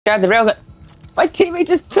God, the railgun. My teammate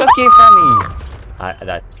just took it from me. I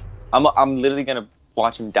died. I'm literally gonna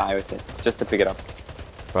watch him die with it just to pick it up.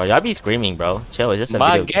 Bro, y'all be screaming, bro. Chill, it's just a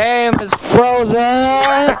My video game is frozen.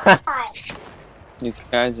 You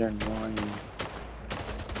guys are annoying.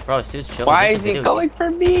 Bro, it's just chill. Why it's is he video going for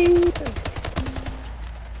me?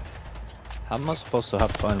 How am I supposed to have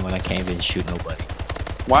fun when I can't even shoot nobody?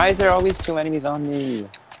 Why is there always two enemies on me?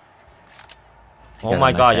 Oh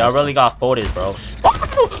my god, y'all really got folded, bro.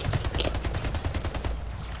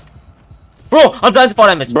 Bro, I'm blind spot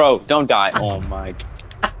damage. Bro, don't die. Oh my.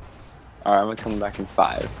 Alright, I'm gonna come back in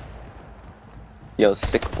 5. Yo,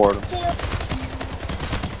 sick portal.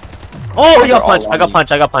 Oh, I got punched. I got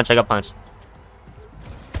punched. I got punched. I got punched.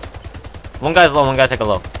 One guy's low. One guy's take a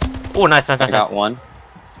low. Oh, nice, nice, nice. I got one.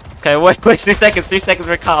 Okay, wait, 3 seconds. 3 seconds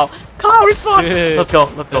for Kyle. Kyle, respawn. Dude, let's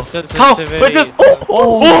go. Let's go. the Kyle, let's go.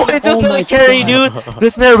 Oh, it's just really carry, dude.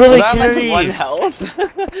 This man really carried. Like 1 health.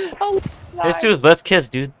 This dude's best kiss,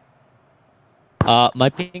 dude. My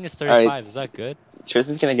ping is 35. Right. Is that good?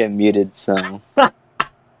 Tristan's gonna get muted, so. I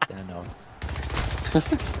know.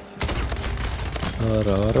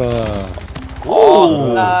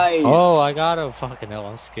 Oh, nice. Oh, I got him. Fucking hell,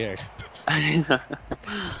 I'm scared. Okay.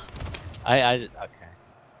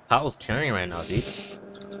 Kyle's carrying right now, dude.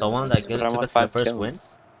 The one that took us to the first win.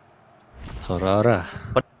 Aurora.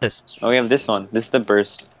 What is this? Oh, we have this one. This is the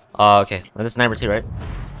burst. Oh, okay. Well, this is number 2, right?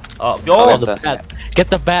 Oh, Oh, yo! The bat. Get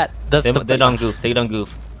the bat. That's They, the they don't goof. They don't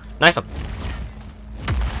goof. Knife him.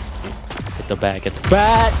 Get the bat. Get the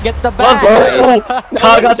bat. Get the Let's bat. go!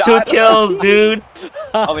 Kyle got 2 kills, dude.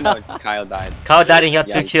 Oh, wait, no, Kyle died. Kyle died and he got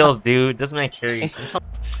 2 Yikes. kills, dude. This man carried.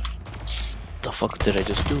 The fuck did I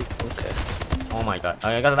just do? Okay. Oh my god.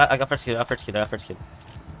 I got first kill. I got first kill. I got first kill.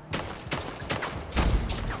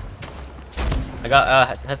 I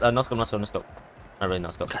got no scope, no scope, no scope. Not really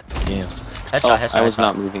no scope. God damn. Headshot, Oh, headshot. I was headshot.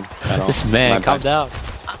 not moving at all. This man, My calm bad. down.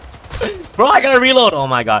 Bro, I gotta reload. Oh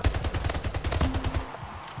my god.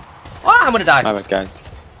 Oh, I'm gonna die. My bad, guys.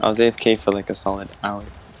 I was AFK for like a solid hour.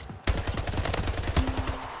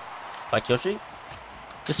 By kill streak?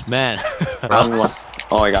 This man. Round 1.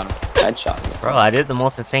 Oh, I got him. Headshot. Bro, I did the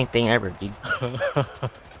most insane thing ever, dude.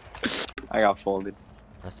 I got folded.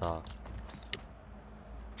 That's all.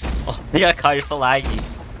 Oh, yeah, Kyle, you're so laggy.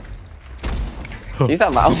 He's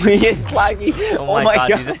not loud. He is laggy. Oh my god,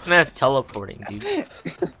 dude, this man's teleporting, dude.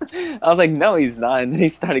 I was like, no, he's not. And then he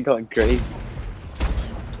started going crazy.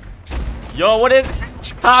 Yo, what is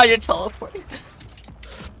Kyle, you're teleporting.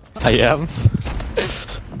 I am.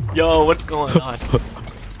 Yo, what's going on?